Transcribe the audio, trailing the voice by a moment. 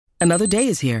Another day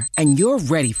is here, and you're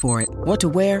ready for it. What to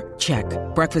wear? Check.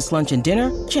 Breakfast, lunch, and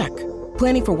dinner? Check.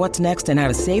 Planning for what's next and how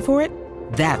to save for it?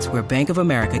 That's where Bank of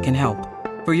America can help.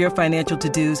 For your financial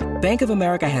to-dos, Bank of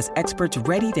America has experts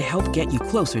ready to help get you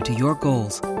closer to your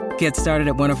goals. Get started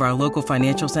at one of our local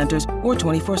financial centers or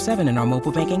 24/7 in our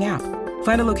mobile banking app.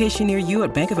 Find a location near you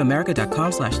at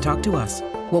bankofamerica.com/talktous.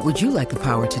 What would you like the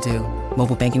power to do?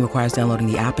 Mobile banking requires downloading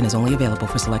the app and is only available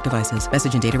for select devices.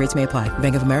 Message and data rates may apply.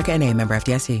 Bank of America N.A., member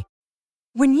FDIC.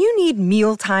 When you need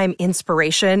mealtime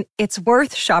inspiration, it's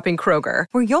worth shopping Kroger,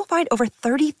 where you'll find over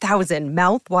 30,000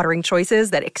 mouth-watering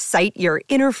choices that excite your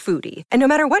inner foodie. And no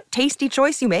matter what tasty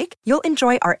choice you make, you'll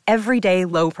enjoy our everyday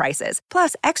low prices,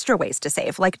 plus extra ways to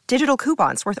save, like digital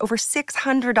coupons worth over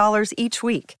 $600 each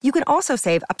week. You can also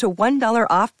save up to $1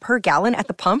 off per gallon at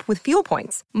the pump with fuel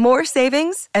points. More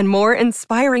savings and more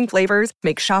inspiring flavors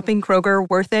make shopping Kroger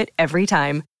worth it every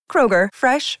time. Kroger,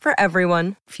 fresh for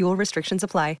everyone. Fuel restrictions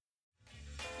apply.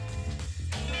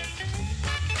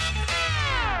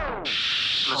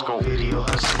 Let's go. Video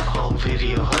hustle, home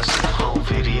video hustle, home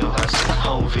video hustle,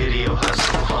 home video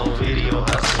hustle, home video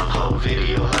hustle, home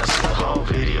video hustle, home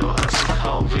video hustle,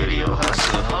 home video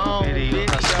hustle, home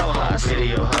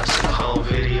video hustle, home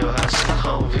video hustle,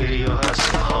 home video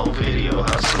hustle, home video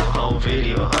hustle, home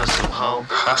video hustle, home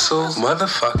hustle,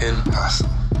 motherfucking hustle,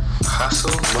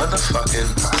 hustle, motherfucking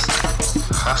hustle,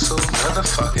 hustle,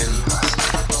 motherfucking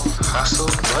hustle, hustle,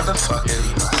 motherfucking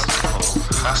hustle,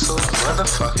 hustle,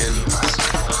 motherfucking hustle.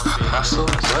 Hustle,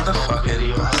 motherfucking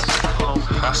hustle.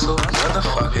 Hustle,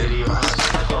 motherfucking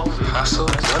hustle. Hustle,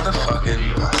 motherfucking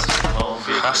hustle.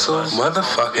 Hustle,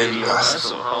 motherfucking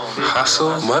hustle.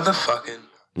 Hustle, motherfucking.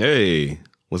 Hey,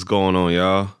 what's going on,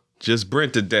 y'all? Just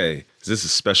Brent today. This is a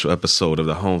special episode of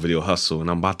the Home Video Hustle, and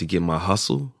I'm about to get my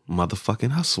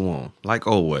motherfucking hustle on, like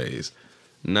always.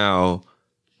 Now,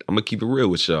 I'm going to keep it real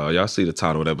with y'all. Y'all see the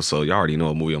title of the episode. Y'all already know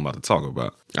what movie I'm about to talk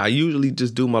about. I usually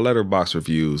just do my Letterboxd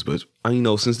reviews, but,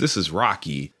 since this is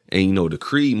Rocky and, the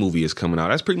Creed movie is coming out,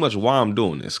 that's pretty much why I'm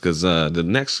doing this. Because I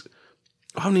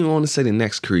don't even want to say the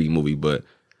next Creed movie, but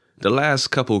the last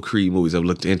couple of Creed movies have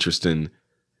looked interesting,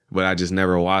 but I just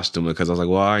never watched them because I was like,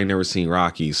 well, I ain't never seen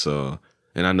Rocky, so,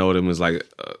 and I know them as like,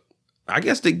 I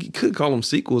guess they could call them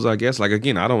sequels, I guess. Like,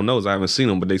 again, I don't know, as I haven't seen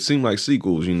them, but they seem like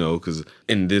sequels, because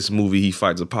in this movie, he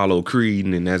fights Apollo Creed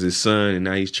and as his son, and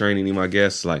now he's training him, I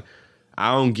guess. Like,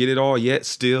 I don't get it all yet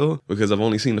still, because I've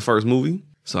only seen the first movie.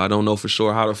 So I don't know for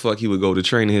sure how the fuck he would go to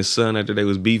training his son after they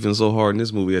was beefing so hard in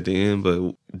this movie at the end.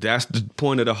 But that's the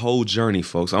point of the whole journey,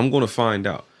 folks. I'm going to find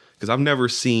out, because I've never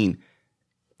seen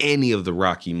any of the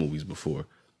Rocky movies before.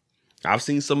 I've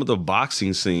seen some of the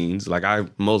boxing scenes. Like, I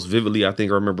most vividly, I think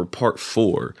I remember part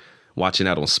 4, watching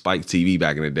that on Spike TV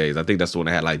back in the days. I think that's the one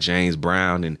that had like James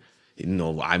Brown and,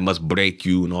 I Must Break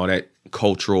You and all that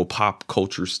pop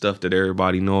culture stuff that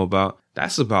everybody know about.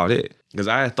 That's about it. Because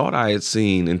I thought I had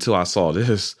seen, until I saw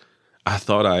this, I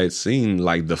thought I had seen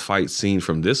like the fight scene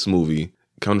from this movie.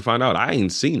 Come to find out, I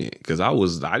ain't seen it because I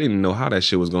didn't know how that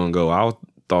shit was going to go. I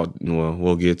thought, well,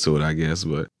 we'll get to it, I guess,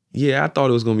 but yeah, I thought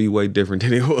it was going to be way different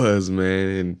than it was, man.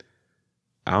 And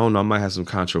I don't know, I might have some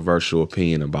controversial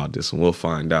opinion about this one. We'll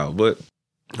find out. But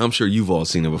I'm sure you've all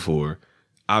seen it before.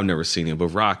 I've never seen it. But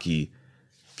Rocky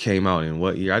came out in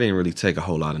what year? I didn't really take a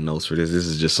whole lot of notes for this. This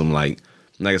is just some like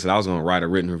I said, I was going to write a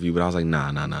written review, but I was like, nah.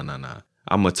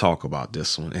 I'm going to talk about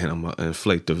this one. And I'm going to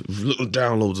inflate the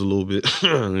downloads a little bit. You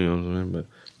know what I'm saying? But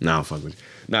nah, fuck with you.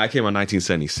 Nah, it came out in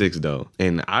 1976 though.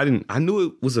 And I knew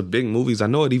it was a big movie. I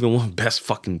know it even won Best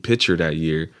Fucking Picture that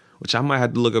year, which I might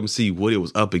have to look up and see what it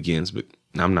was up against, but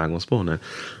I'm not going to spoil that.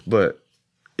 But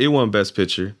it won Best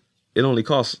Picture. It only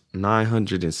cost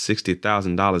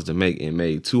 $960,000 to make. It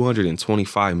made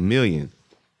 $225 million.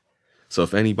 So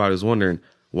if anybody was wondering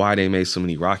why they made so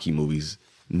many Rocky movies,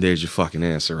 there's your fucking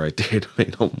answer right there. They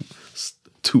made almost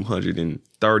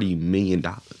 $230 million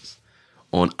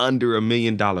on under $1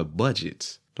 million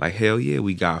budgets. Like, hell yeah,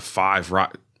 we got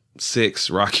 6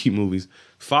 Rocky movies.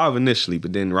 5 initially,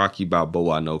 but then Rocky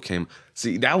Balboa, I know, came.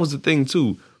 See, that was the thing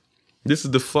too. This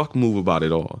is the fuck move about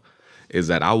it all. Is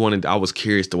that I was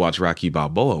curious to watch Rocky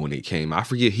Balboa when it came. I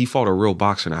forget, he fought a real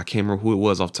boxer, and I can't remember who it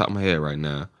was off the top of my head right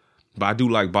now. But I do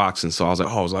like boxing, so I was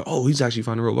like, oh, he's actually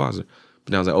fighting a real boxer.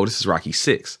 But then I was like, oh, this is Rocky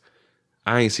 6.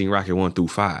 I ain't seen Rocky 1 through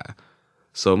 5.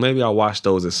 So maybe I'll watch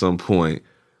those at some point.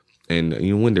 And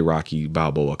when did Rocky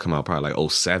Balboa come out? Probably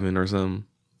like 07 or something.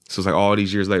 So it's like all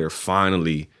these years later,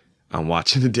 finally, I'm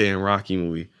watching the damn Rocky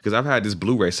movie. Because I've had this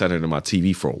Blu-ray set under my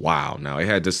TV for a while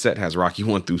now. This set has Rocky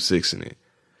 1 through 6 in it.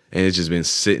 And it's just been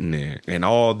sitting there. And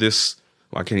all this,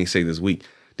 well, I can't even say this week,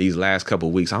 these last couple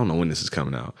of weeks, I don't know when this is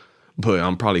coming out. But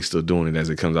I'm probably still doing it as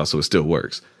it comes out, so it still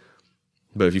works.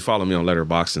 But if you follow me on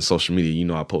Letterboxd and social media, you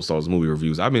know I post all those movie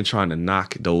reviews. I've been trying to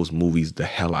knock those movies the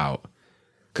hell out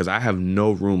because I have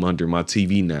no room under my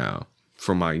TV now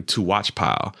for my to-watch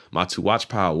pile. My to-watch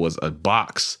pile was a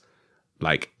box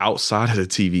like outside of the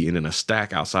TV and then a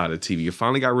stack outside of the TV. You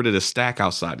finally got rid of the stack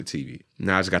outside the TV.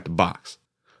 Now I just got the box.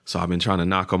 So I've been trying to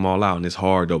knock them all out, and it's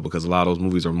hard, though, because a lot of those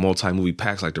movies are multi-movie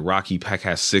packs. Like the Rocky pack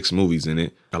has 6 movies in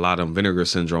it. A lot of them Vinegar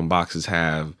Syndrome boxes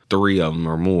have 3 of them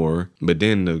or more. But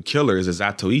then the killer is a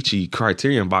Zatoichi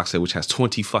Criterion box set, which has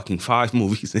 5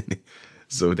 movies in it.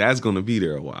 So that's going to be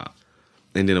there a while.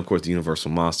 And then, of course, the Universal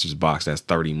Monsters box has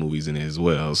 30 movies in it as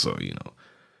well. So, you know,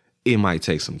 it might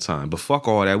take some time. But fuck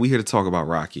all that. We here to talk about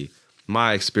Rocky.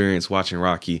 My experience watching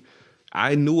Rocky,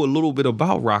 I knew a little bit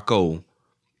about Rocco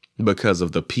because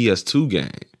of the PS2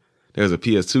 game. There's a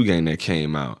PS2 game that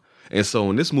came out. And so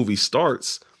when this movie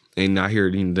starts and I hear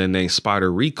the name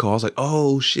Spider Rico, I was like,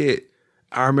 oh shit,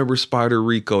 I remember Spider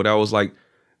Rico. That was like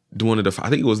one of the, I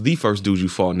think it was the first dude you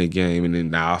fought in the game. And then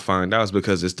now I find out it's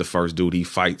because it's the first dude he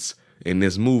fights in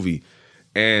this movie.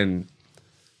 And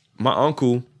my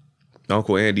Uncle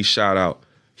Andy, shout out,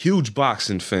 huge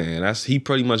boxing fan. He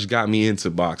pretty much got me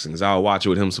into boxing. Cause I'll watch it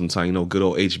with him sometime, you know, good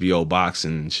old HBO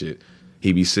boxing and shit.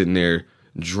 He'd be sitting there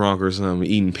drunk or something,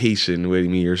 eating pizza with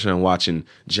me or something, watching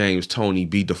James Toney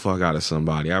beat the fuck out of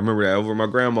somebody. I remember that over at my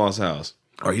grandma's house.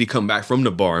 Or he'd come back from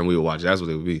the bar and we would watch it. That's what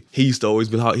it would be. He used to always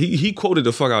be like, he quoted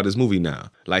the fuck out of this movie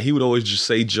now. Like, he would always just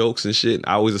say jokes and shit.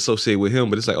 I always associate with him,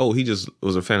 but it's like, oh, he just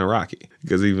was a fan of Rocky.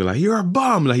 Because he'd be like, you're a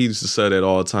bum. Like, he used to say that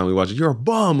all the time. We watch it, you're a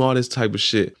bum, all this type of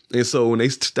shit. And so when they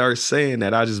start saying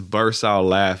that, I just burst out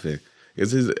laughing. I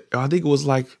think it was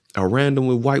like a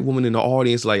random white woman in the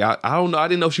audience. Like, I don't know. I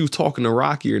didn't know if she was talking to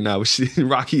Rocky or not. But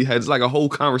Rocky had like a whole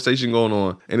conversation going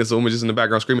on. And this woman just in the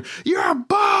background screaming, you're a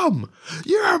bum.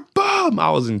 You're a bum. I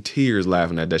was in tears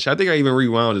laughing at that shit. I think I even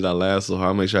rewound it. I laughed so hard.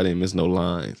 I make sure I didn't miss no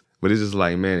lines. But it's just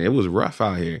like, man, it was rough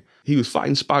out here. He was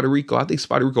fighting Spider Rico. I think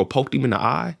Spider Rico poked him in the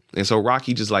eye. And so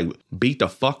Rocky just like beat the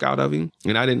fuck out of him.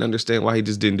 And I didn't understand why he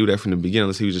just didn't do that from the beginning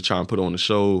unless he was just trying to put on the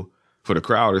show for the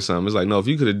crowd or something. It's like, no, if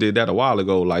you could have did that a while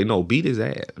ago, like, no, beat his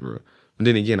ass, bro. But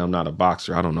then again, I'm not a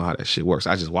boxer. I don't know how that shit works.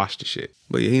 I just watched the shit.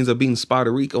 But yeah, he ends up beating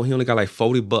Spider Rico. He only got like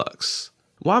 $40.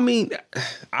 Well, I mean,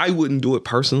 I wouldn't do it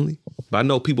personally, but I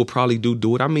know people probably do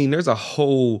it. I mean, there's a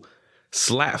whole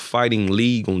slap fighting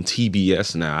league on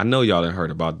TBS now. I know y'all done heard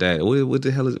about that. What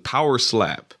the hell is it? Power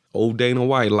Slap. Old Dana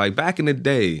White. Like, back in the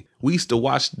day, we used to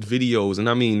watch videos, and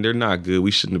I mean, they're not good. We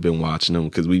shouldn't have been watching them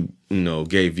because we, you know,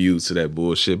 gave views to that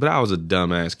bullshit. But I was a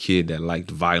dumbass kid that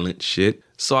liked violent shit.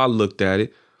 So I looked at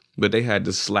it. But they had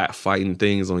the slap fighting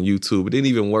things on YouTube. But then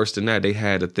even worse than that, they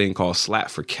had a thing called Slap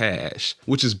for Cash,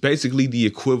 which is basically the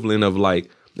equivalent of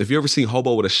like, if you ever seen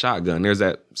Hobo with a Shotgun, there's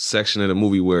that section of the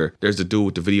movie where there's the dude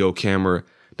with the video camera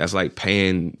that's like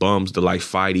paying bums to like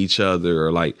fight each other,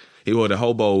 or like, the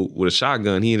hobo with a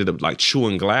shotgun, he ended up like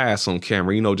chewing glass on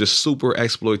camera, you know, just super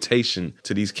exploitation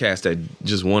to these cats that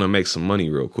just want to make some money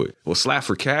real quick. Well, Slap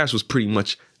for Cash was pretty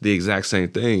much the exact same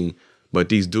thing, but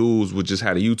these dudes would just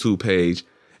had a YouTube page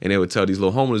and they would tell these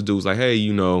little homeless dudes like, hey,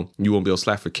 you know, you won't be able to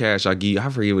slap for cash. I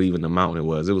forget what even the amount it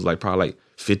was. It was like probably like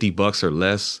 $50 or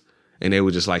less. And they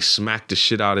would just like smack the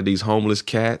shit out of these homeless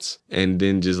cats. And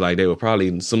then just like, they would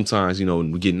probably sometimes, you know,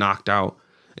 get knocked out.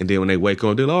 And then when they wake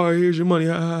up, they're like, oh, here's your money.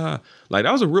 Like,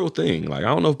 that was a real thing. Like, I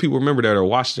don't know if people remember that or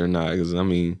watched it or not. Because, I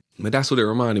mean, but that's what it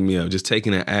reminded me of. Just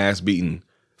taking an ass beating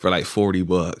for like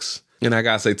 $40. And I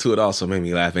gotta say, too, it also made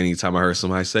me laugh anytime I heard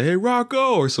somebody say, hey,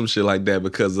 Rocco, or some shit like that.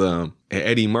 Because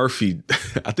Eddie Murphy,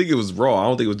 I think it was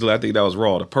Raw. I think that was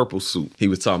Raw, the purple suit. He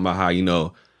was talking about how, you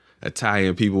know,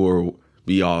 Italian people will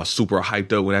be all super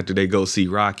hyped up when after they go see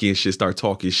Rocky and shit, start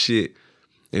talking shit.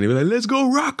 And they be like, let's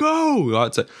go, Rocco.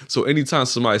 So anytime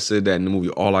somebody said that in the movie,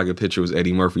 all I could picture was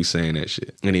Eddie Murphy saying that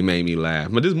shit. And it made me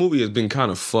laugh. But this movie has been kind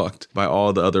of fucked by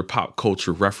all the other pop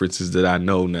culture references that I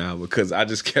know now, because I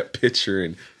just kept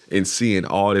picturing and seeing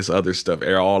all this other stuff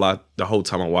the whole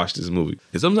time I watched this movie.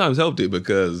 It sometimes helped it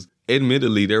because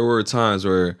admittedly, there were times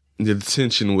where the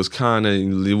tension was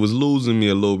it was losing me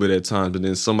a little bit at times, but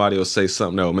then somebody will say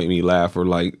something that will make me laugh or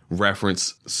like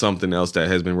reference something else that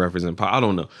has been referenced in pop. I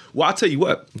don't know. Well, I'll tell you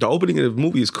what, the opening of the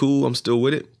movie is cool. I'm still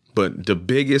with it. But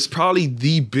probably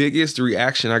the biggest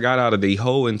reaction I got out of the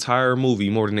whole entire movie,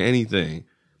 more than anything,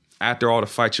 after all the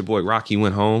fights, your boy Rocky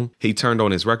went home, he turned on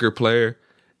his record player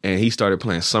and he started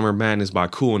playing Summer Madness by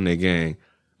Kool and the Gang.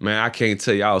 Man, I can't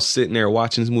tell you, I was sitting there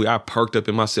watching this movie. I perked up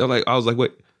in myself. I was like,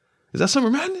 wait, is that Summer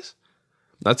Madness?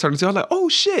 I turned to, I was like, oh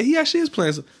shit, he actually is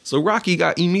playing. So Rocky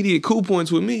got immediate cool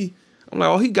points with me. I'm like,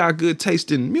 oh, he got good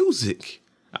taste in music.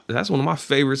 That's one of my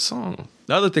favorite songs.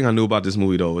 The other thing I knew about this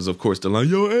movie, though, is, of course, the line,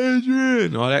 yo, Adrian,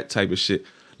 and all that type of shit.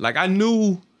 Like, I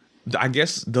knew, I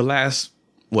guess, the last,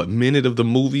 minute of the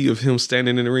movie of him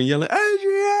standing in the ring yelling,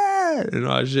 Adrian, and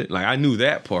all that shit. Like, I knew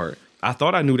that part. I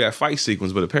thought I knew that fight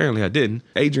sequence, but apparently I didn't.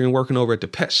 Adrian working over at the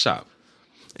pet shop.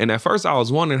 And at first I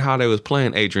was wondering how they was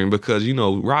playing Adrian because, you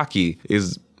know, Rocky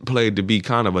is played to be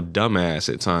kind of a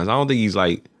dumbass at times. I don't think he's,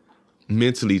 like,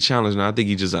 mentally challenged. I think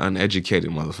he's just an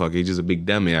uneducated motherfucker. He's just a big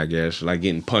dummy, I guess, like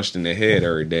getting punched in the head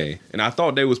every day. And I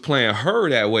thought they was playing her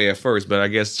that way at first, but I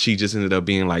guess she just ended up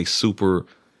being, like, super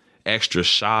extra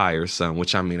shy or something,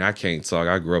 which, I mean, I can't talk.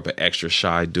 I grew up an extra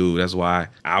shy dude. That's why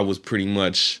I was pretty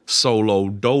much solo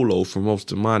dolo for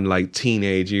most of my, like,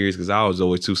 teenage years, because I was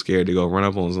always too scared to go run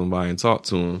up on somebody and talk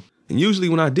to him. And usually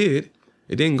when I did,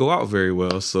 it didn't go out very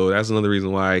well. So that's another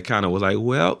reason why I kind of was like,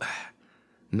 well,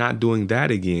 not doing that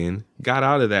again. Got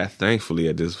out of that, thankfully,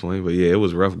 at this point. But yeah, it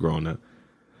was rough growing up.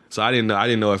 So I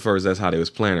didn't know at first that's how they was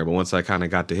playing her. But once I kind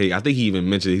of got to hate, I think he even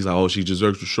mentioned, he's like, oh, she's just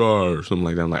extra shy or something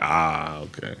like that. I'm like,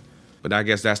 okay. But I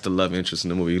guess that's the love interest in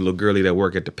the movie. Little girlie that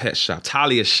work at the pet shop.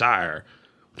 Talia Shire,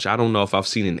 which I don't know if I've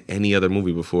seen in any other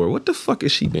movie before. What the fuck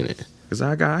has she been in? Because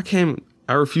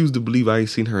I refuse to believe I ain't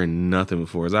seen her in nothing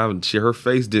before. Her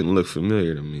face didn't look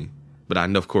familiar to me. But I,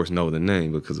 of course, know the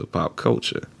name because of pop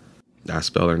culture. Did I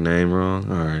spell her name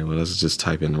wrong? All right, well, let's just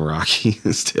type in Rocky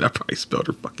instead. I probably spelled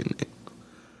her fucking name.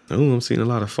 Oh, I'm seeing a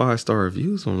lot of 5-star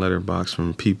reviews on Letterboxd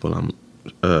from people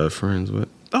I'm friends with.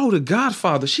 Oh, The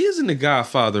Godfather. She is in the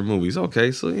Godfather movies.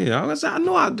 Okay, so yeah, I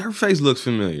know her face looks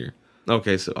familiar.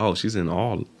 Okay, so, she's in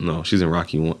she's in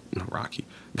Rocky 1. No, Rocky.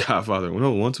 Godfather.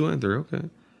 No, 1, 2, and 3. Okay.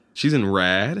 She's in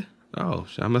Rad. Oh,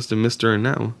 I must have missed her in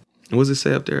that one. What does it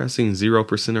say up there? I've seen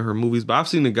 0% of her movies, but I've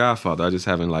seen The Godfather. I just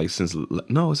haven't, like, since,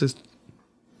 no, it says,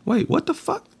 wait, what the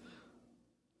fuck?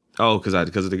 Oh, because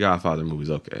of the Godfather movies.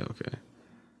 Okay.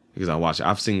 Because I watch it.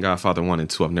 I've seen Godfather 1 and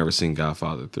 2. I've never seen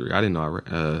Godfather 3. I didn't know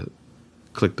I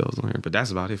clicked those on here, but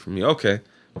that's about it for me. Okay.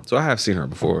 So I have seen her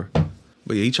before.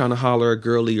 But yeah, he trying to holler at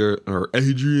Girlie or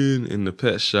Adrian in the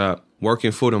pet shop.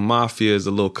 Working for the mafia as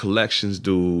a little collections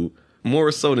dude.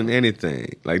 More so than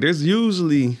anything. Like, there's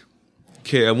usually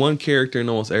one character in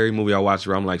almost every movie I watch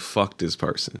where I'm like, fuck this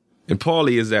person. And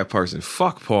Paulie is that person.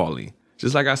 Fuck Paulie.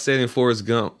 Just like I said in Forrest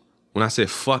Gump, when I said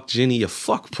fuck Jenny, you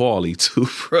fuck Paulie too,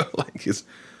 bro.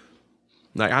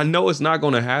 Like, I know it's not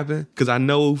going to happen because I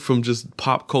know from just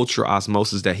pop culture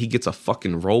osmosis that he gets a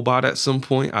fucking robot at some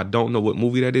point. I don't know what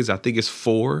movie that is. I think it's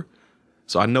 4.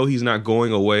 So I know he's not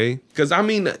going away. Because, I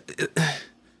mean,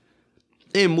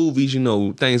 in movies, you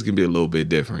know, things can be a little bit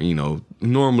different. You know,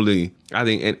 normally, I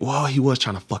think, he was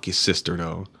trying to fuck his sister,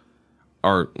 though.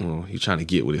 Or, he's trying to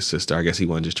get with his sister. I guess he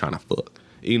wasn't just trying to fuck.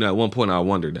 You know, at one point I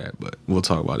wondered that, but we'll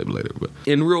talk about it later. But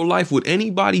in real life, would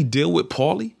anybody deal with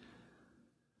Paulie?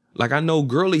 Like, I know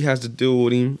Girlie has to deal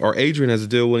with him, or Adrian has to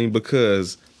deal with him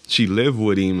because she lived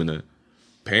with him, and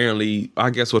apparently, I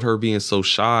guess with her being so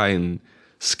shy and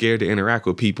scared to interact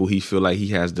with people, he feel like he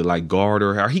has to, like, guard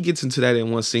her. He gets into that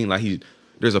in one scene, like,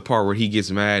 there's a part where he gets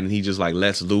mad and he just, like,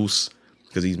 lets loose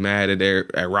because he's mad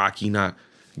at Rocky not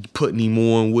putting him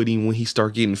on with him when he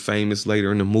start getting famous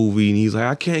later in the movie, and he's like,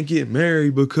 I can't get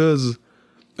married because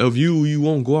of you. You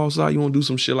won't go outside. You won't do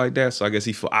some shit like that. So I guess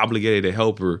he feel obligated to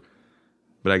help her.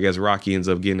 But I guess Rocky ends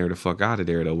up getting her the fuck out of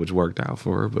there, though, which worked out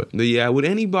for her. But yeah, would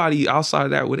anybody outside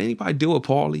of that, would anybody deal with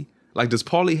Paulie? Like, does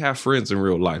Paulie have friends in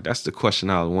real life? That's the question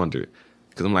I wondered.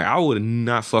 Because I'm like, I would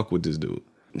not fuck with this dude.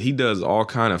 He does all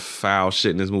kind of foul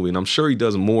shit in this movie, and I'm sure he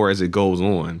does more as it goes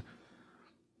on.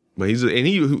 But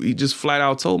he just flat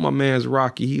out told my man's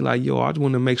Rocky, he like, yo, I just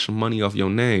want to make some money off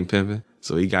your name, pimpin'.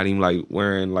 So he got him like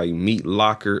wearing like meat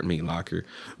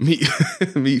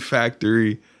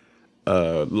factory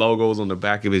logos on the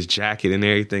back of his jacket and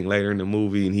everything later in the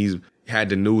movie. And he's had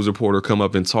the news reporter come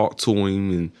up and talk to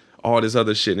him and all this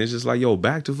other shit. And it's just like, yo,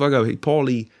 back the fuck up. Hey,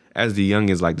 Paulie, as the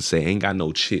youngins like to say, ain't got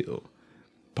no chill.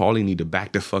 Paulie need to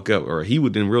back the fuck up, or he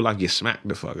would in real life get smacked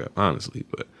the fuck up, honestly.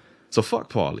 But so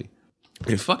fuck Paulie.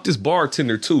 And fuck this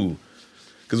bartender too.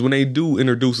 Because when they do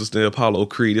introduce us to Apollo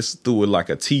Creed, it's through like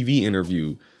a TV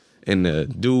interview. And the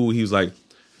dude, he was like,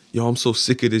 yo, I'm so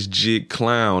sick of this jig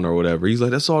clown or whatever. He's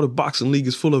like, that's all the boxing league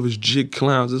is full of is jig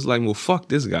clowns. It's like, well, fuck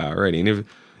this guy already.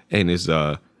 And if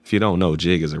you don't know,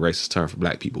 jig is a racist term for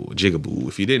black people. Jigaboo.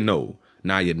 If you didn't know,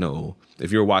 now you know.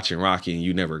 If you're watching Rocky and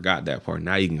you never got that part,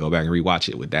 now you can go back and rewatch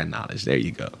it with that knowledge. There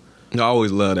you go. I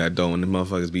always love that though, when the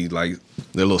motherfuckers be like,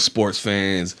 the little sports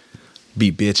fans be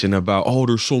bitching about, oh,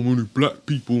 there's so many black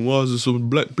people. Why is there so many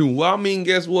black people? Well, I mean,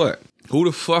 guess what? Who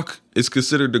the fuck is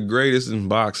considered the greatest in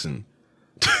boxing?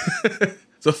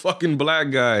 It's a fucking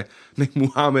black guy named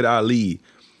Muhammad Ali.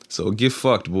 So get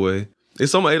fucked, boy.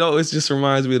 It always just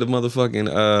reminds me of the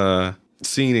motherfucking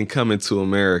scene in Coming to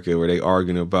America where they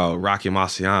arguing about Rocky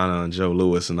Marciano and Joe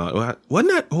Louis and all.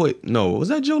 Wasn't that? Wait, no, was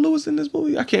that Joe Louis in this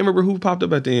movie? I can't remember who popped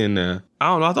up at the end now. I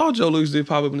don't know. I thought Joe Louis did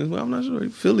pop up in this movie. I'm not sure.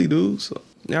 Philly dude. So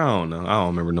yeah, I don't know. I don't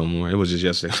remember no more. It was just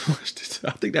yesterday I watched it.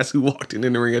 I think that's who walked in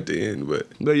the ring at the end. But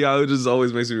yeah, it just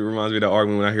always reminds me of that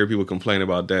argument when I hear people complain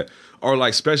about that. Or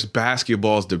like, especially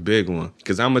basketball's the big one.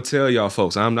 Because I'm going to tell y'all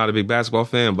folks, I'm not a big basketball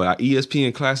fan, but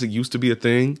ESPN Classic used to be a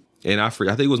thing. And I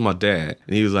think it was my dad.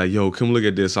 And he was like, yo, come look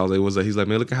at this. I was like, what's that? He's like,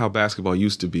 man, look at how basketball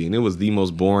used to be. And it was the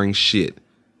most boring shit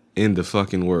in the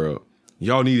fucking world.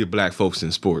 Y'all needed black folks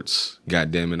in sports. God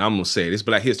damn it. I'm going to say it. It's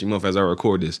Black History Month as I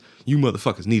record this. You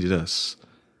motherfuckers needed us.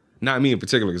 Not me in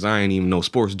particular, because I ain't even no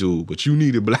sports dude, but you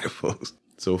needed black folks.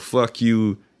 So fuck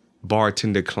you,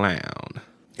 bartender clown.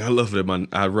 I love it.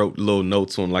 I wrote little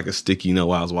notes on like a sticky note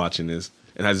while I was watching this.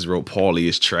 And I just wrote, Paulie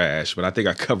is trash. But I think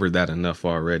I covered that enough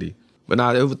already. But now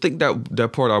I think that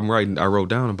part I wrote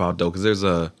down about, though, because there's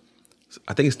I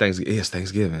think it's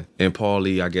Thanksgiving. And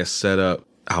Paulie, I guess, set up,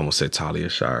 I almost said Talia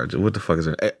Shire. What the fuck is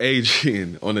her?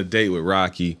 Adrian on a date with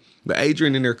Rocky. But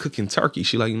Adrian in there cooking turkey.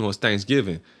 She like, it's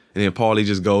Thanksgiving. And then Paulie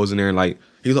just goes in there and like,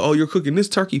 he's like, oh, you're cooking this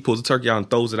turkey. Pulls the turkey out and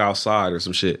throws it outside or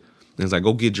some shit. And it's like,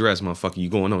 go get dressed, motherfucker. You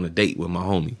going on a date with my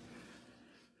homie.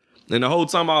 And the whole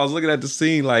time I was looking at the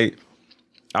scene, like,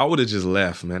 I would have just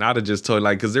left, man. I'd have just told,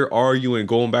 like, because they're arguing,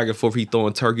 going back and forth. He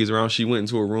throwing turkeys around. She went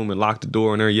into a room and locked the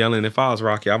door and they're yelling. If I was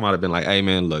Rocky, I might have been like, hey,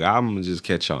 man, look, I'm going to just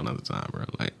catch y'all another time, bro.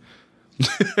 Like,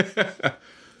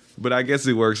 but I guess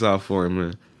it works out for him,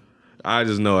 man. I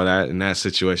just know that in that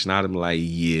situation, I'd have been like,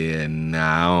 yeah,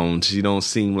 nah, she don't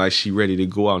seem like she ready to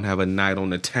go out and have a night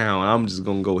on the town. I'm just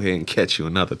going to go ahead and catch you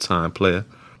another time, player.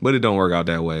 But it don't work out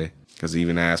that way. Because he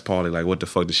even asked Paulie, like, what the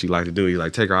fuck does she like to do? He's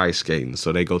like, take her ice skating.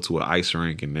 So they go to an ice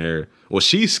rink and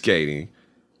she's skating,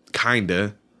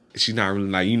 kinda. She's not really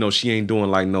like, she ain't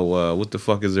doing like no, what the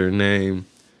fuck is her name?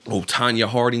 Oh, Tanya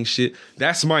Harding shit.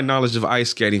 That's my knowledge of ice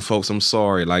skating, folks. I'm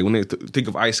sorry. Like, when they think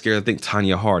of ice skating, I think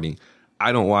Tanya Harding.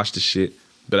 I don't watch the shit,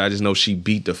 but I just know she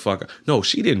beat the fuck up. No,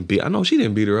 she didn't beat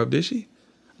her up, did she?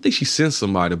 I think she sent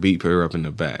somebody to beat her up in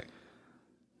the back.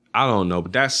 I don't know,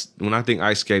 but that's, when I think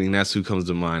ice skating, that's who comes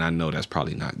to mind. I know that's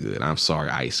probably not good. I'm sorry,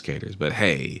 ice skaters, but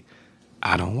hey,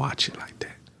 I don't watch it like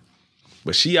that.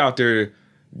 But she out there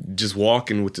just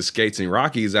walking with the skates, and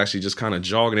Rocky is actually just kind of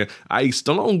jogging it. I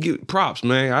still don't get props,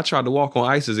 man. I tried to walk on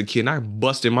ice as a kid, and I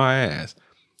busted my ass.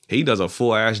 He does a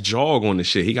full-ass jog on the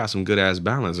shit. He got some good-ass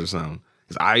balance or something.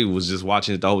 I was just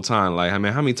watching it the whole time. Like, I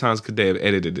mean, how many times could they have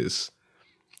edited this?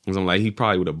 Because I'm like, he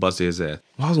probably would have busted his ass.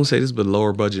 Well, I was going to say this is a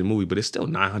lower budget movie, but it's still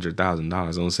 $900,000. I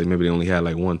was going to say maybe they only had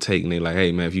like one take and they like,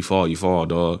 hey, man, if you fall,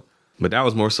 dog. But that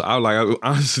was more so,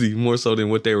 honestly, more so than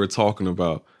what they were talking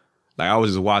about. Like, I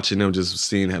was just watching them, just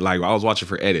seeing, like, I was watching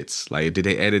for edits. Like, did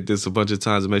they edit this a bunch of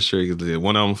times to make sure did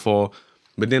one of them fall?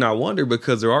 But then I wonder,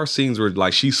 because there are scenes where,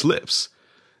 like, she slips.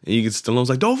 And you get Stallone's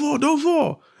like, don't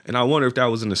fall. And I wonder if that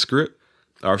was in the script.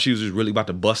 Or if she was just really about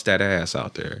to bust that ass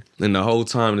out there. And the whole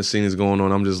time the scene is going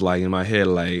on, I'm just like, in my head,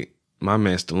 like, my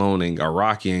man Stallone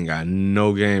Rocky ain't got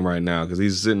no game right now. Because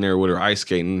he's sitting there with her ice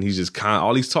skating. And he's just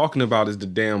all he's talking about is the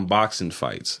damn boxing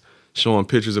fights. Showing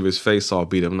pictures of his face all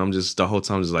beat up. And I'm just, the whole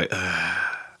time, just like, ugh.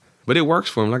 But it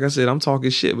works for him. Like I said, I'm talking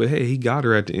shit. But hey, he got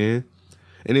her at the end.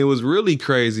 And it was really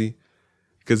crazy.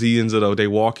 Because he ends up, they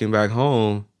walking back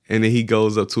home. And then he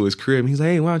goes up to his crib and he's like,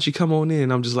 hey, why don't you come on in?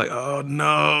 And I'm just like, oh,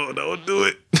 no, don't do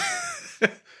it.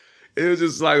 It was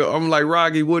just like, I'm like,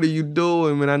 Rocky, what are you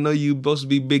doing, man? I know you supposed to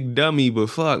be big dummy, but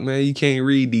fuck, man, you can't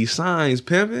read these signs,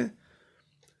 pimping.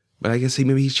 But I guess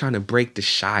maybe he's trying to break the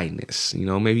shyness.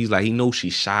 Maybe he's like, he knows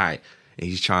she's shy and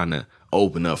he's trying to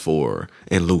open up for her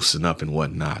and loosen up and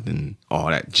whatnot and all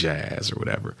that jazz or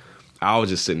whatever. I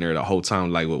was just sitting there the whole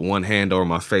time, like with one hand over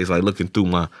my face, like looking through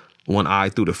my one eye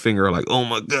through the finger, like, oh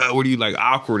my God, what are you, like,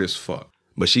 awkward as fuck?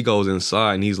 But she goes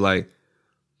inside and he's like,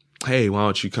 hey, why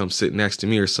don't you come sit next to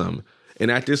me or something? And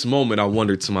at this moment, I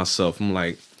wondered to myself, I'm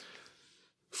like,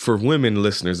 for women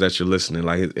listeners that you're listening,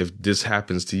 like, if this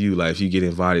happens to you, like, if you get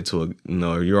invited to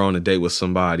you're on a date with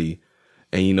somebody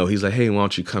and, he's like, hey, why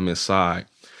don't you come inside?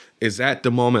 Is that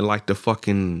the moment, like, the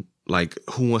fucking, like,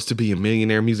 Who Wants to Be a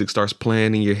Millionaire music starts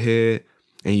playing in your head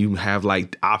and you have,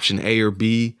 like, option A or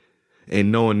B? And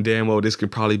knowing damn well this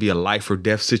could probably be a life or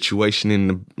death situation in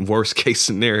the worst case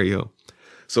scenario.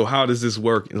 So how does this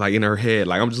work, like, in her head?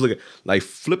 Like, I'm just looking, like,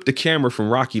 flip the camera from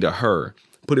Rocky to her,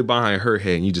 put it behind her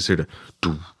head, and you just hear the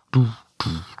do, do,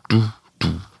 do, do,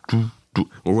 do, do, do,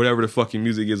 or whatever the fucking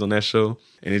music is on that show.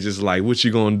 And it's just like, what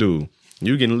you gonna do?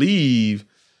 You can leave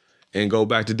and go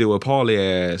back to deal with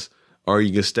Paulie ass, or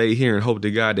you can stay here and hope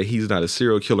to God that he's not a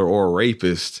serial killer or a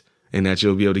rapist and that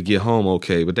you'll be able to get home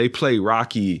okay. But they play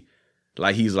Rocky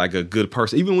like he's like a good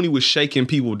person. Even when he was shaking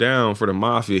people down for the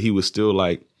mafia, he was still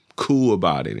like cool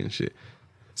about it and shit.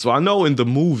 So I know in the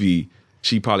movie,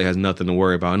 she probably has nothing to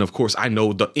worry about. And of course, I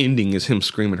know the ending is him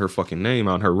screaming her fucking name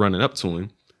out and her running up to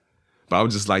him. But I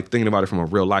was just like thinking about it from a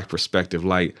real life perspective.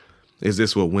 Like, is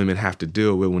this what women have to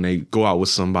deal with when they go out with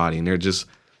somebody and they're just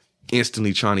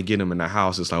instantly trying to get them in the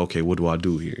house? It's like, okay, what do I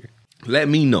do here? Let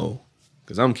me know,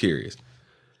 because I'm curious.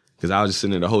 Because I was just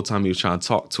sitting there the whole time he was trying to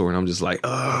talk to her, and I'm just like,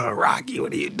 Rocky,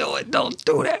 what are you doing? Don't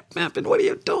do that, pimpin'. What are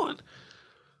you doing?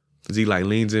 Because he like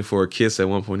leans in for a kiss at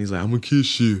one point. He's like, I'm going to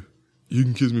kiss you. You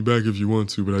can kiss me back if you want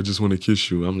to, but I just want to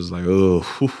kiss you. I'm just like, oh.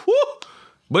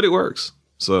 But it works.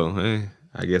 So, hey,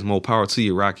 I guess more power to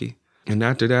you, Rocky. And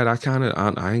after that, I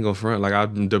ain't gonna front.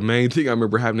 Like, the main thing I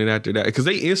remember happening after that, because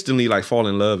they instantly like fall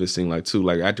in love, it seemed like too.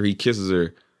 Like after he kisses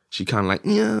her, she kind of like,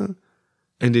 yeah.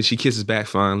 And then she kisses back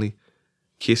finally.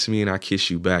 Kiss me and I kiss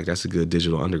you back. That's a good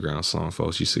Digital Underground song,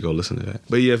 folks. You should go listen to that.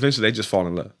 But yeah, eventually they just fall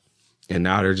in love. And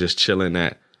now they're just chilling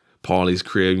at Paulie's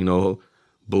crib, you know,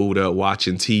 booed up,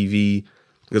 watching TV.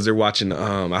 Because they're watching,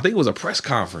 I think it was a press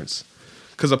conference.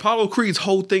 Because Apollo Creed's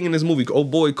whole thing in this movie, oh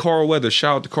boy, Carl Weathers,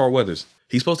 shout out to Carl Weathers.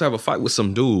 He's supposed to have a fight with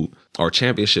some dude, or a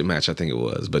championship match, I think it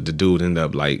was. But the dude ended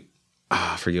up like,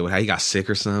 I forget how he got sick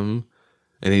or something.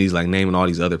 And then he's like naming all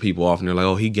these other people off. And they're like,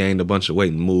 oh, he gained a bunch of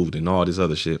weight and moved and all this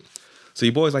other shit. So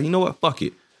your boy's like, you know what? Fuck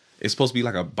it. It's supposed to be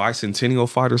like a bicentennial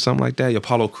fight or something like that.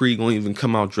 Apollo Creed gonna even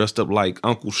come out dressed up like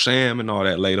Uncle Sam and all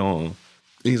that later on. And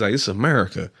he's like, it's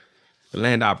America, the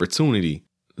land of opportunity.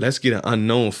 Let's get an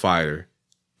unknown fighter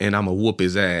and I'm gonna whoop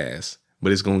his ass.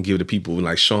 But it's gonna give the people,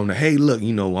 like, show them that, hey, look,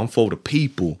 you know, I'm for the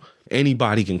people.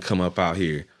 Anybody can come up out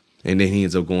here. And then he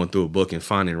ends up going through a book and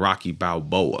finding Rocky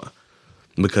Balboa.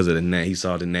 Because of the name, he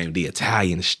saw the name, the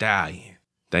Italian Stallion.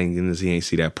 Thank goodness he ain't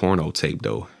see that porno tape,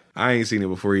 though. I ain't seen it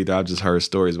before either. I just heard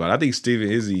stories about it. I think Steve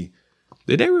and Izzy,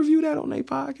 did they review that on their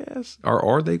podcast? Or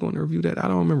are they going to review that? I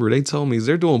don't remember. They told me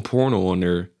they're doing porno on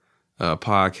their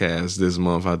podcast this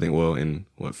month, I think, well, in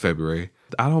February.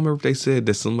 I don't remember if they said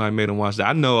that somebody made them watch that.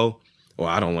 I know, well,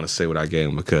 I don't want to say what I gave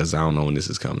them because I don't know when this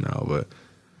is coming out, but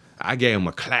I gave them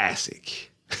a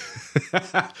classic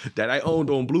that I owned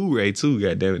on Blu-ray too,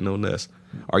 goddammit, no less.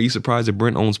 Are you surprised that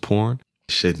Brent owns porn?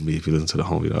 Shouldn't be if you listen to the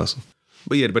Home Video Hustle.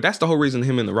 But yeah, but that's the whole reason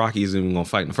him and the Rocky isn't even gonna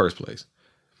fight in the first place.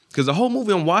 Because the whole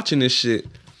movie I'm watching this shit,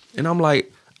 and I'm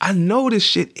like, I know this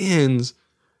shit ends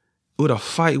with a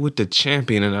fight with the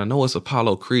champion, and I know it's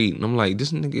Apollo Creed. And I'm like,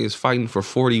 this nigga is fighting for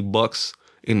 $40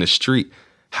 in the street.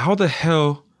 How the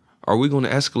hell are we gonna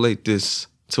escalate this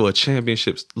to a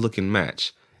championship-looking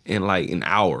match in like an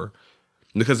hour?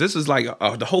 Because this is like,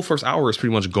 the whole first hour is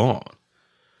pretty much gone.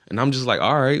 And I'm just like,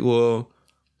 all right, well,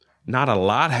 not a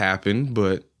lot happened,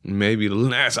 but maybe the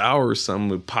last hour or something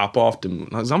would pop off.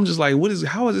 I'm just like,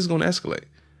 how is this going to escalate?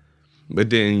 But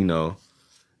then, you know,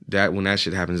 that when that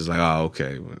shit happens, it's like, oh,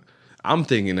 okay. But I'm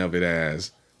thinking of it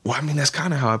as, well, I mean, that's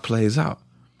kind of how it plays out.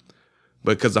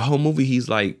 Because the whole movie, he's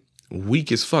like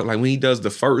weak as fuck. Like when he does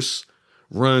the first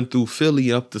run through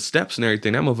Philly up the steps and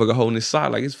everything, that motherfucker holding his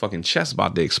side like his fucking chest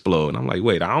about to explode. And I'm like,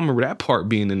 wait, I don't remember that part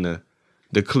being in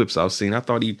the clips I've seen. I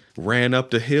thought he ran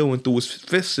up the hill and threw his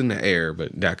fists in the air,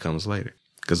 but that comes later.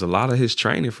 Because a lot of his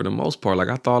training, for the most part, like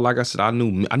I thought, like I said, I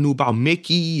knew about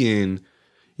Mickey and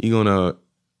you're gonna,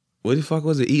 what the fuck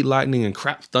was it? Eat lightning and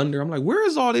crap thunder. I'm like, where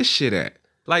is all this shit at?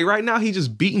 Like right now, he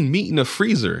just beating meat in a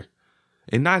freezer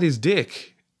and not his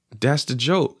dick. That's the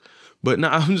joke. But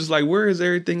now I'm just like, where is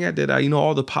everything at that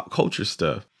all the pop culture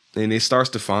stuff? And it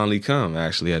starts to finally come,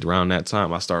 actually, at around that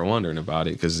time. I start wondering about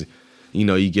it because,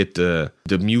 you get the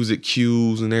music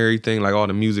cues and everything, like all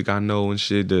the music I know and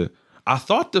shit. I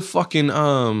thought the fucking,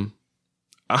 I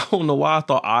don't know why I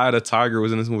thought Eye of the Tiger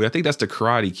was in this movie. I think that's the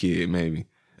Karate Kid, maybe.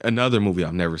 Another movie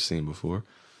I've never seen before.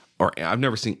 Or I've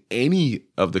never seen any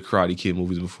of the Karate Kid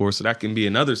movies before, so that can be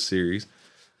another series.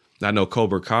 I know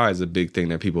Cobra Kai is a big thing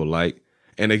that people like.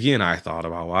 And again, I thought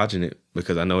about watching it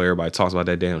because I know everybody talks about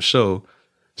that damn show.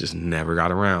 Just never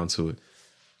got around to it.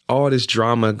 All this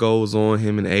drama goes on,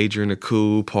 him and Adrian the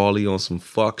Cool, Paulie on some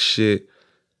fuck shit.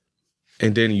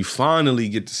 And then you finally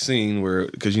get the scene where,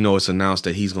 because it's announced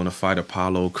that he's going to fight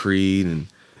Apollo Creed and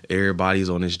everybody's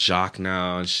on his jock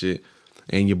now and shit.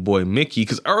 And your boy Mickey,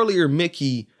 because earlier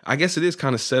Mickey, I guess it is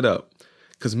kind of set up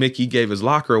because Mickey gave his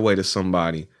locker away to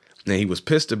somebody and he was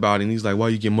pissed about it. And he's like, why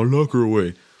you give my locker away?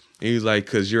 And he's like,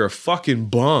 because you're a fucking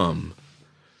bum.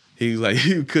 He's like,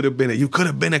 you could have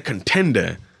been a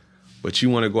contender, but you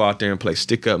want to go out there and play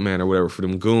stick up man or whatever for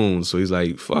them goons. So he's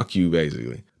like, fuck you,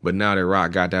 basically. But now that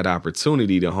Rock got that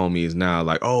opportunity, the homie is now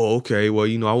like, oh, okay, well,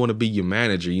 I want to be your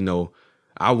manager.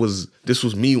 This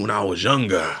was me when I was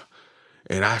younger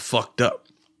and I fucked up,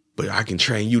 but I can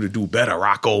train you to do better,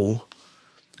 Rocco.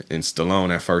 And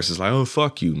Stallone at first is like, oh,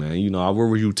 fuck you, man. Where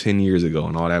were you 10 years ago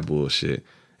and all that bullshit?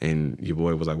 And your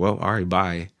boy was like, well, all right,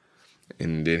 bye.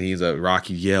 And then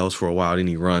Rocky yells for a while, then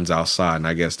he runs outside. And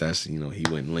I guess that's, he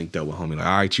went and linked up with homie like,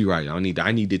 all right, you right.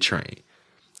 I need to train.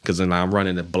 Because then I'm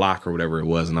running the block or whatever it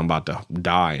was and I'm about to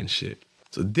die and shit.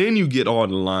 So then you get all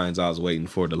the lines I was waiting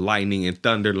for, the lightning and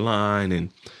thunder line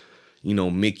and,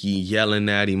 Mickey yelling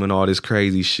at him and all this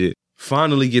crazy shit.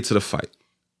 Finally get to the fight.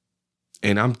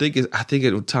 And I think at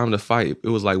the time to fight, it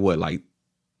was like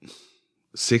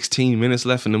 16 minutes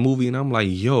left in the movie. And I'm like,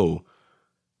 yo,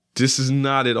 this is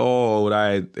not at all what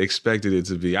I expected it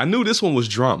to be. I knew this one was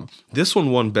drama. This one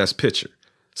won Best Picture.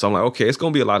 So I'm like, okay, it's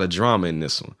going to be a lot of drama in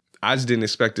this one. I just didn't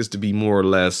expect this to be more or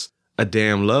less a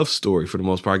damn love story for the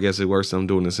most part. I guess it works. I'm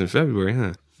doing this in February,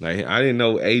 huh? Like, I didn't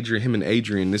know him and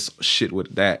Adrian, this shit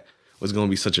with that was going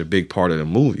to be such a big part of the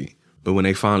movie. But when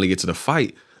they finally get to the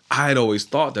fight, I had always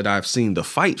thought that I've seen the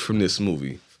fight from this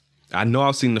movie. I know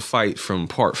I've seen the fight from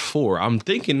part 4. I'm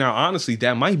thinking now, honestly,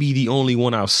 that might be the only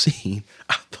one I've seen.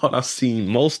 I thought I've seen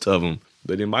most of them,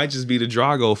 but it might just be the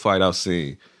Drago fight I've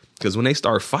seen. Because when they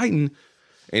start fighting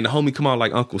and the homie come out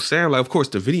like Uncle Sam, like, of course,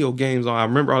 the video games, I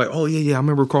remember, I'm like, oh, yeah, I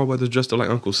remember Carl Weathers dressed up like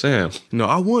Uncle Sam.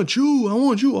 I want you,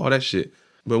 all that shit.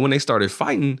 But when they started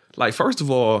fighting, like, first of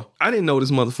all, I didn't know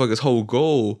this motherfucker's whole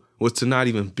goal was to not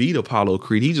even beat Apollo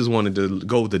Creed. He just wanted to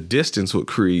go the distance with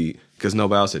Creed because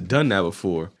nobody else had done that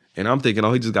before. And I'm thinking,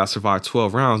 he just got to survive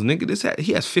 12 rounds. Nigga,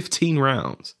 he has 15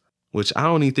 rounds, which I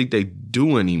don't even think they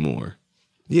do anymore.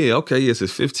 Yeah, okay, yes,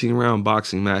 his 15-round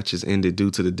boxing matches ended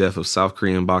due to the death of South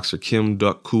Korean boxer Kim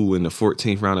Duk-koo in the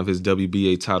 14th round of his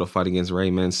WBA title fight against Ray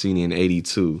Mancini in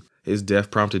 82. His death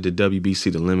prompted the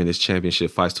WBC to limit his championship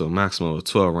fights to a maximum of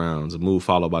 12 rounds, a move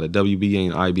followed by the WBA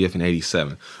and IBF in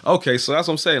 87. Okay, so that's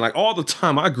what I'm saying. Like, all the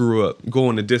time I grew up,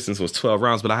 going the distance was 12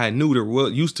 rounds, but I knew there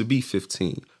used to be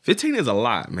 15. 15 is a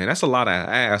lot, man. That's a lot of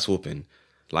ass whooping.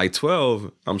 Like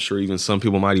 12, I'm sure even some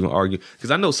people might even argue, because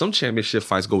I know some championship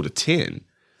fights go to 10.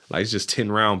 Like, it's just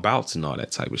 10-round bouts and all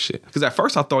that type of shit. Because at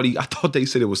first I thought they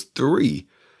said it was 3.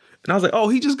 And I was like, oh,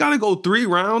 he just got to go 3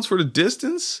 rounds for the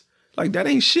distance? Like, that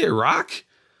ain't shit, Rock.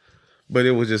 But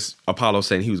it was just Apollo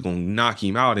saying he was going to knock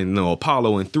him out and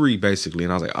Apollo in 3, basically.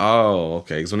 And I was like, oh,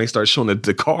 okay. Because when they started showing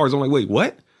the cards, I'm like, wait,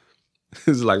 what?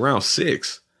 This is like round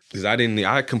 6. Because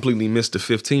I completely missed the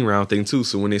 15-round thing, too.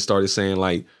 So when they started saying,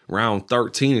 like, round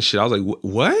 13 and shit, I was like,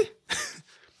 what?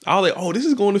 I was like, oh, this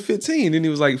is going to 15. And then it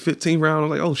was like 15 round. I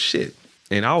was like, oh, shit.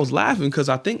 And I was laughing because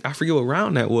I forget what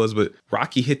round that was, but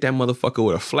Rocky hit that motherfucker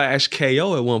with a flash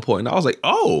KO at one point. And I was like,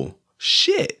 oh,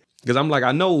 shit. Because I'm like,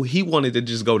 I know he wanted to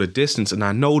just go the distance, and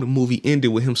I know the movie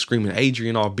ended with him screaming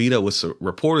Adrian all beat up with some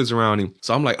reporters around him.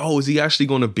 So I'm like, oh, is he actually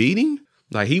going to beat him?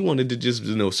 Like, he wanted to just,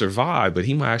 survive, but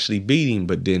he might actually beat him.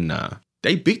 But then,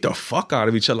 they beat the fuck out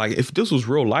of each other. Like, if this was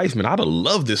real life, man, I'd have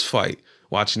loved this fight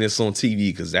watching this on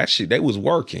TV because that shit, they was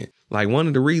working. Like, one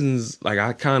of the reasons, like,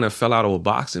 I kind of fell out of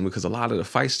boxing because a lot of the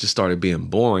fights just started being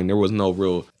boring. There was no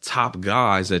real top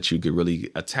guys that you could really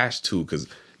attach to because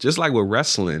just like with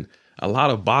wrestling, a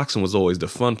lot of boxing was always the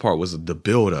fun part was the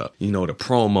build up, the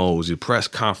promos, your press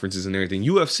conferences and everything.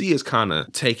 UFC is kind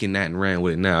of taking that and ran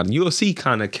with it now. The UFC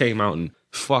kind of came out and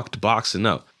fucked boxing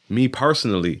up. Me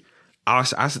personally, I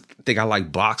think I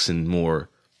like boxing more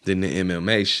than the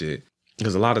MMA shit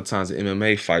because a lot of times the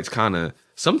MMA fights kind of,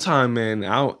 sometimes, man,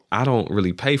 I don't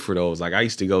really pay for those. Like, I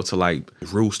used to go to like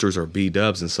Roosters or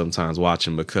B-Dubs and sometimes watch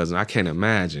them because I can't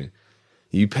imagine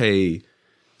you pay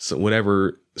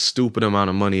whatever stupid amount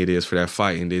of money it is for that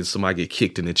fight and then somebody get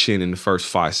kicked in the chin in the first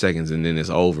 5 seconds and then it's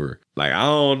over. Like, I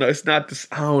don't know. It's not this.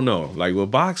 I don't know. Like,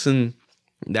 with boxing,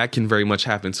 that can very much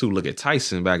happen too. Look at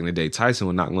Tyson back in the day. Tyson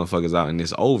would knock motherfuckers out and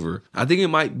it's over. I think it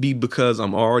might be because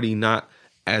I'm already not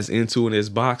as into it as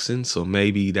boxing. So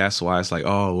maybe that's why it's like,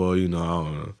 oh, well, I don't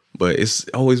know. But it's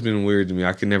always been weird to me.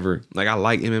 I can never, like, I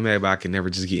like MMA, but I can never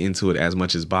just get into it as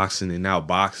much as boxing. And now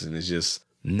boxing is just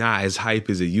not as hype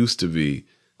as it used to be.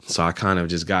 So I kind of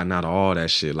just gotten out of all that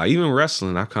shit. Like, even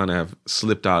wrestling, I kind of have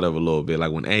slipped out of a little bit.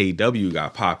 Like, when AEW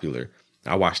got popular,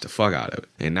 I watched the fuck out of it.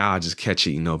 And now I just catch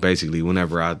it, basically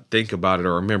whenever I think about it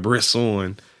or remember it's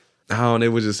on. I would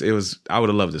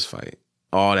have loved this fight.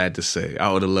 All that to say,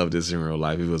 I would have loved this in real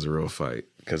life if it was a real fight.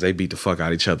 Because they beat the fuck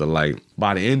out of each other. Like,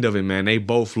 by the end of it, man, they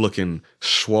both looking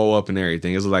swole up and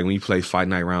everything. It's like when you play Fight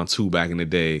Night Round 2 back in the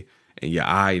day, and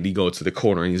you go to the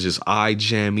corner and he's just eye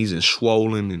jammies and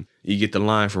swollen, and you get the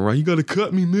line from, right, you gotta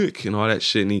cut me, Mick, and all that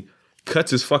shit, and he cuts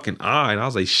his fucking eye, and I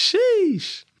was like,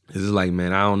 sheesh. It's just like,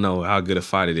 man, I don't know how good a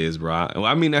fight it is, bro.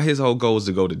 I mean, his whole goal is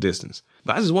to go the distance.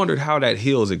 But I just wondered how that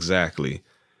heals exactly.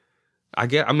 I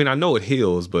know it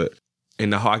heals, but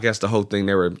I guess the whole thing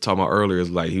they were talking about earlier is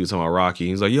like, he was talking about Rocky.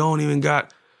 He's like, you don't even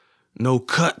got no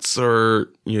cuts or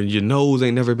your nose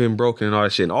ain't never been broken and all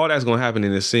that shit. And all that's going to happen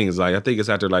in this scene is like, I think it's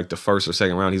after like the first or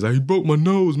second round. He's like, he broke my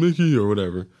nose, Mickey, or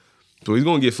whatever. So he's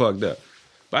going to get fucked up.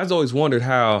 But I just always wondered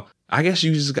how, I guess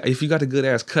if you got a good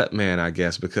ass cut, man, I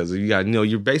guess, because you got,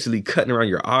 you're basically cutting around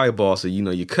your eyeball. So,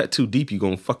 you cut too deep, you're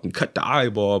going to fucking cut the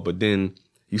eyeball, but then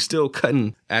you still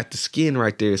cutting at the skin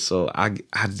right there. So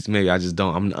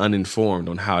I'm uninformed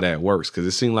on how that works. Cause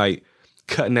it seemed like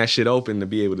cutting that shit open to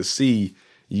be able to see,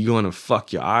 you're going to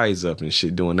fuck your eyes up and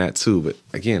shit doing that too. But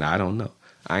again, I don't know.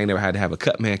 I ain't never had to have a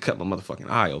cut my motherfucking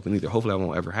eye open either. Hopefully I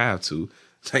won't ever have to.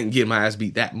 So I ain't getting my ass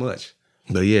beat that much.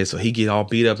 But yeah, so he get all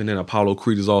beat up and then Apollo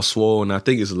Creed is all swole. And I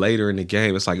think it's later in the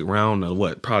game. It's like around,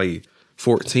 probably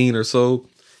 14 or so.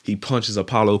 He punches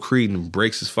Apollo Creed and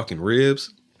breaks his fucking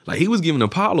ribs. Like, he was giving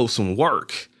Apollo some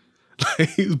work. Like,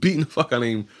 he was beating the fuck out of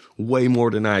him way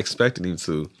more than I expected him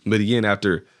to. But again,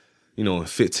 after,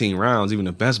 15 rounds, even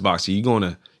the best boxer,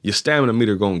 your stamina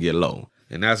meter gonna get low.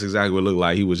 And that's exactly what it looked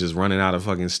like. He was just running out of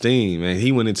fucking steam. And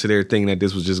he went into there thinking that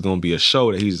this was just gonna be a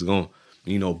show that he's just gonna,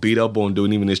 beat up on dude.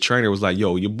 And even his trainer was like,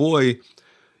 yo, your boy,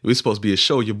 it's supposed to be a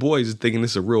show. Your boy is thinking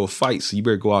this is a real fight, so you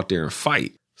better go out there and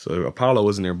fight. So Apollo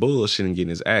was in there bullshitting,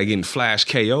 getting flash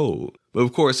KO'd. But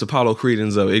of course, Apollo Creed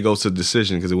it goes to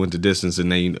decision because it went to distance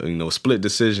and they, split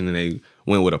decision and they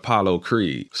went with Apollo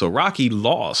Creed. So Rocky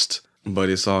lost, but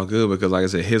it's all good because, like I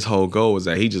said, his whole goal was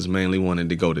that he just mainly wanted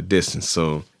to go the distance.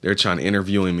 So they're trying to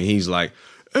interview him and he's like,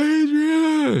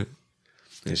 Adrian.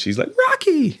 And she's like,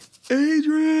 Rocky,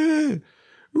 Adrian,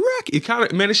 Rocky. It kind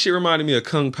of, man, this shit reminded me of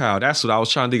Kung Pao. That's what I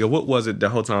was trying to think of. What was it the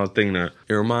whole time I was thinking that?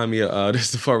 It reminded me of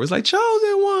this the part where it's like,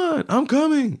 Chosen One, I'm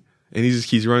coming. And he just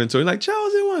keeps running to him like,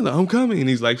 Chosen One, I'm coming. And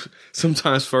he's like,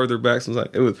 sometimes further back.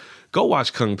 So go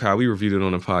watch Kung Pao. We reviewed it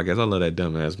on the podcast. I love that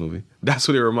dumbass movie. That's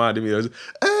what it reminded me of.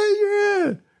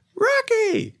 Adrian,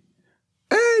 Rocky,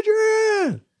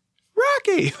 Adrian,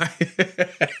 Rocky.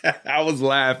 I was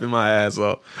laughing my ass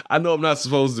off. I know I'm not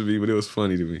supposed to be, but it was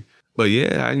funny to me. But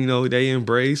yeah, they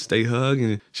embrace, they hug,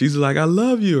 and she's like, I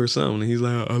love you or something. And he's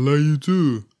like, I love you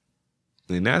too.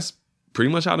 And that's pretty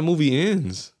much how the movie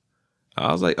ends.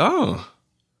 I was like, oh.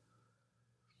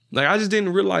 Like, I just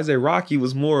didn't realize that Rocky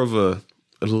was more of a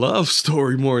love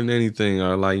story more than anything.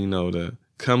 Or like, the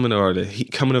coming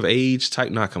of age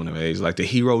type, not coming of age, like the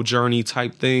hero journey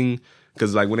type thing.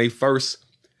 Because like when they first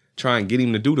try and get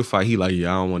him to do the fight, he like,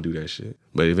 yeah, I don't want to do that shit.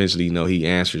 But eventually, he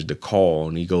answers the call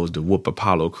and he goes to whoop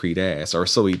Apollo Creed ass. Or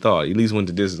so he thought. He at least went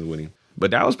the distance with him.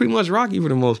 But that was pretty much Rocky for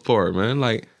the most part, man.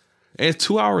 Like, and it's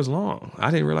 2 hours long.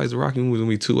 I didn't realize the Rocky movie was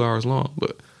going to be 2 hours long.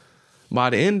 But by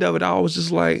the end of it, I was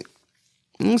just like,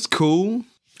 it's cool.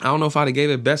 I don't know if I'd have gave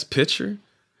it Best Picture,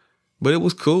 but it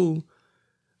was cool.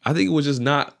 I think it was just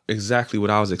not exactly what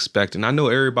I was expecting. I know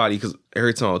everybody, because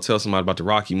every time I'll tell somebody about the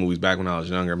Rocky movies back when I was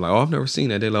younger, I'm like, oh, I've never seen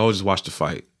that. They're like, oh, just watch the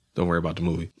fight. Don't worry about the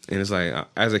movie. And it's like,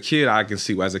 as a kid, I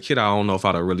don't know if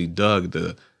I'd have really dug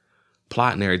the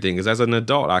plot and everything. Because as an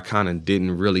adult, I kind of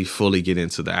didn't really fully get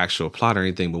into the actual plot or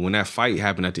anything. But when that fight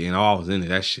happened at the end, I was into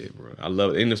that shit, bro. I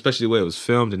love it. And especially the way it was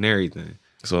filmed and everything.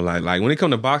 So like when it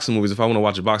comes to boxing movies, if I want to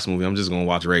watch a boxing movie, I'm just going to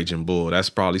watch Raging Bull. That's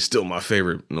probably still my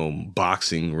favorite,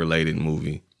 boxing related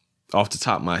movie. Off the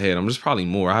top of my head, I'm just probably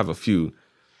more. I have a few.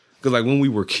 Because like When We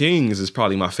Were Kings is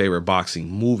probably my favorite boxing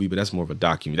movie, but that's more of a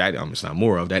documentary. It's not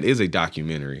more of. That is a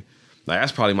documentary. Like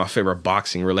that's probably my favorite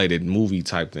boxing related movie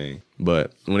type thing.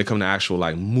 But when it comes to actual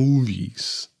like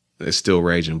movies, it's still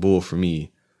Raging Bull for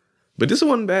me. But this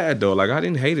wasn't bad though. Like I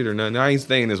didn't hate it or nothing. I ain't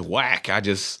saying it's whack. I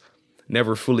just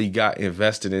never fully got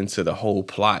invested into the whole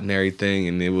plot and everything.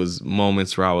 And it was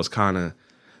moments where I was kind of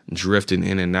drifting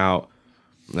in and out.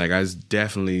 Like, it's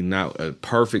definitely not a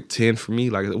perfect 10 for me.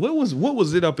 Like, what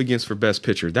was it up against for Best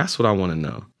Picture? That's what I want to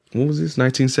know. What was this,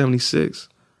 1976?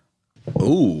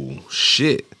 Ooh,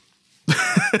 shit.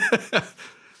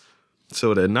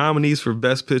 So the nominees for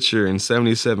Best Picture in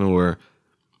 77 were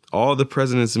All the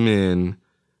President's Men,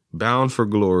 Bound for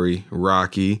Glory,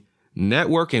 Rocky,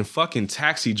 Network, and fucking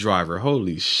Taxi Driver.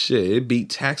 Holy shit, it beat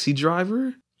Taxi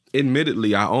Driver?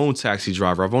 Admittedly, I own Taxi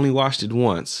Driver. I've only watched it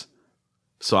once.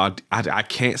 So I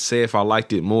can't say if I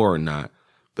liked it more or not.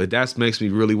 But that makes me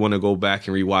really want to go back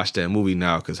and rewatch that movie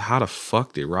now. Because how the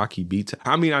fuck did Rocky beat?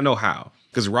 I mean, I know how.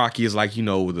 Because Rocky is like,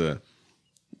 the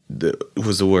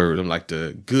what's the word? I'm like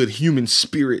the good human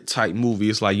spirit type movie.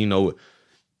 It's like,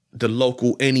 the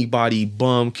local anybody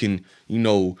bum can,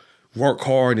 work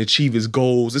hard and achieve his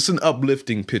goals. It's an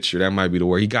uplifting picture. That might be the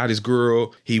word. He got his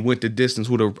girl. He went the distance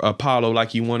with Apollo like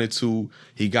he wanted to.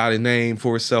 He got a name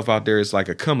for himself out there. It's like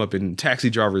a come up, and Taxi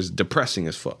Driver is depressing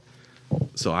as fuck.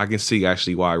 So I can see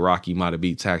actually why Rocky might have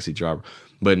beat Taxi Driver.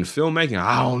 But in filmmaking,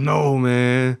 I don't know,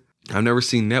 man. I've never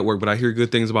seen Network, but I hear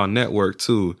good things about Network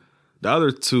too. The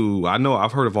other two, I know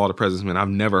I've heard of All the President's Men. I've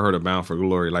never heard of Bound for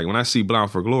Glory. Like when I see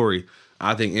Bound for Glory,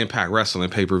 I think Impact Wrestling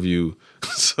pay-per-view.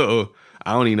 So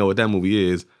I don't even know what that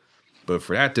movie is. But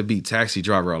for that to beat Taxi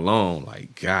Driver alone,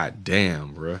 like, god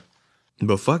damn, bruh.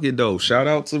 But fuck it, though. Shout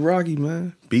out to Rocky,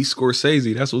 man. Beat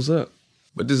Scorsese. That's what's up.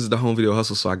 But this is the Home Video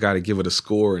Hustle, so I got to give it a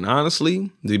score. And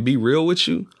honestly, to be real with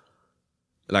you,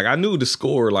 like, I knew the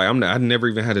score. Like, I never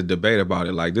even had a debate about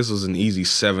it. Like, this was an easy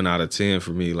 7 out of 10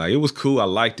 for me. Like, it was cool. I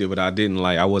liked it, but I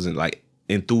wasn't, like,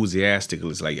 enthusiastic. It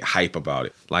was, like, hype about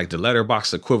it. Like, the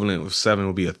Letterboxd equivalent of 7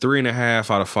 would be a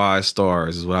 3.5 out of 5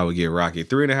 stars is what I would give Rocky.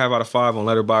 3.5 out of 5 on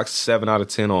Letterboxd, 7 out of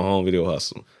 10 on Home Video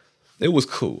Hustle. It was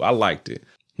cool. I liked it.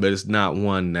 But it's not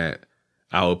one that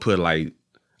I would put, like,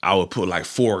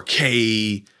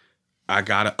 4K. I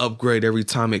gotta upgrade every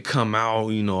time it come out,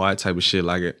 you know, that type of shit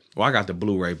like it. Well, I got the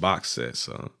Blu-ray box set,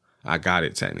 so I got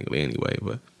it technically anyway.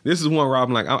 But this is one where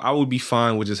I'm like, I would be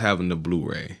fine with just having the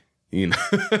Blu-ray, you know.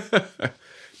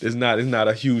 It's not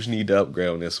a huge need to upgrade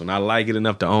on this one. I like it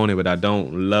enough to own it, but I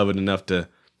don't love it enough to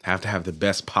have the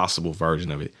best possible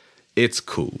version of it. It's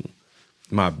cool.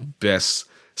 My best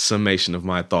summation of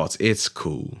my thoughts. It's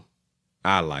cool.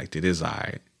 I liked it. It's all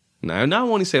right. Now, I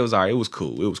won't say it was all right. It was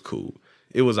cool. It was cool.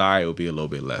 It was all right. It would be a little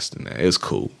bit less than that. It's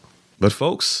cool. But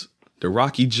folks, the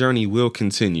Rocky journey will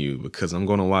continue because I'm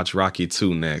going to watch Rocky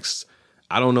 2 next.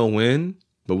 I don't know when,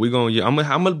 but I'm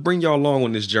going to bring y'all along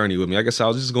on this journey with me. I guess I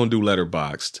was just going to do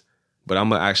Letterboxd, but I'm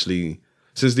going to actually,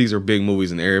 since these are big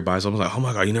movies and everybody's almost like, oh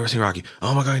my God, you never seen Rocky.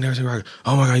 Oh my God, you never seen Rocky.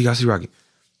 Oh my God, you got to see Rocky.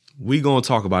 We going to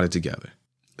talk about it together.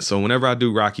 So whenever I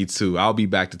do Rocky 2, I'll be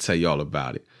back to tell y'all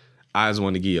about it. I just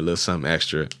wanted to give you a little something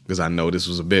extra because I know this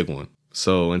was a big one.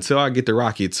 So until I get to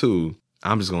Rocky 2,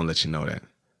 I'm just going to let you know that.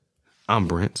 I'm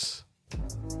Brent.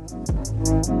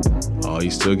 Oh,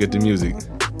 you still get the music.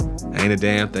 Ain't a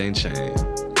damn thing changed.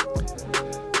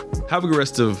 Have a good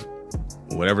rest of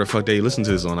whatever the fuck they listen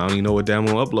to this on. I don't even know what damn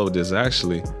will upload this,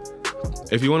 actually.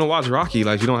 If you want to watch Rocky,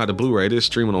 like, you don't have the Blu-ray, it is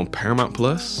streaming on Paramount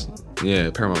Plus. Yeah,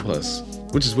 Paramount Plus.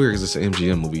 Which is weird because it's an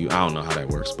MGM movie. I don't know how that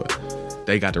works, but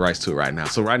they got the rights to it right now.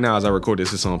 So right now, as I record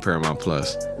this, it's on Paramount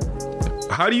Plus.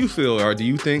 How do you feel, or do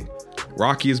you think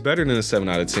Rocky is better than a 7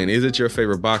 out of 10? Is it your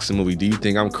favorite boxing movie? Do you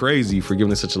think I'm crazy for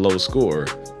giving it such a low score?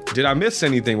 Did I miss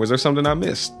anything? Was there something I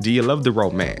missed? Do you love the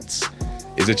romance?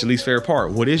 Is it your least favorite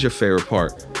part? What is your favorite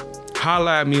part?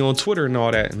 Holla at me on Twitter and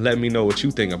all that and let me know what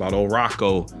you think about old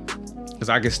Rocco. Because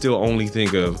I can still only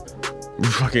think of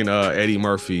fucking Eddie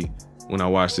Murphy when I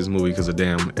watch this movie because of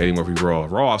damn Eddie Murphy Raw.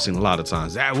 Raw I've seen a lot of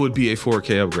times. That would be a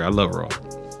 4K upgrade. I love Raw.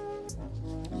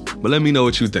 But let me know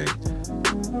what you think.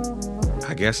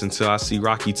 I guess until I see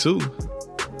Rocky 2.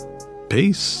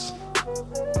 Peace.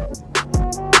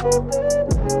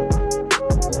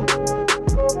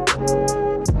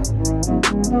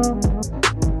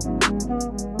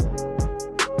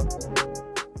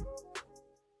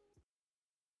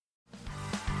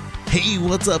 Hey,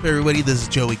 what's up, everybody? This is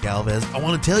Joey Galvez. I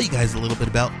want to tell you guys a little bit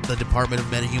about the Department of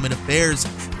Metahuman Affairs.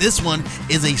 This one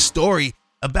is a story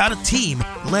about a team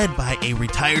led by a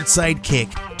retired sidekick,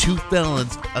 2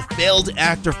 felons, a failed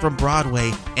actor from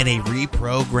Broadway, and a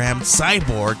reprogrammed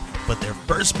cyborg. But their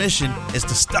first mission is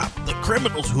to stop the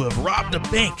criminals who have robbed a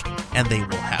bank, and they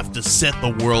will have to set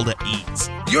the world at ease.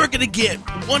 You're going to get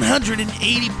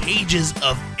 180 pages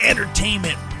of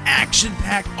entertainment,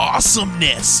 action-packed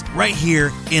awesomeness right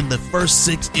here in the first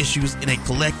 6 issues in a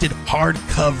collected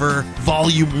hardcover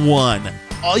volume 1.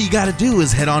 All you got to do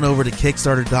is head on over to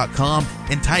Kickstarter.com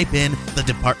and type in the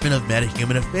Department of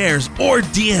Metahuman Affairs or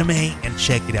DMA and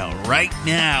check it out right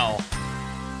now.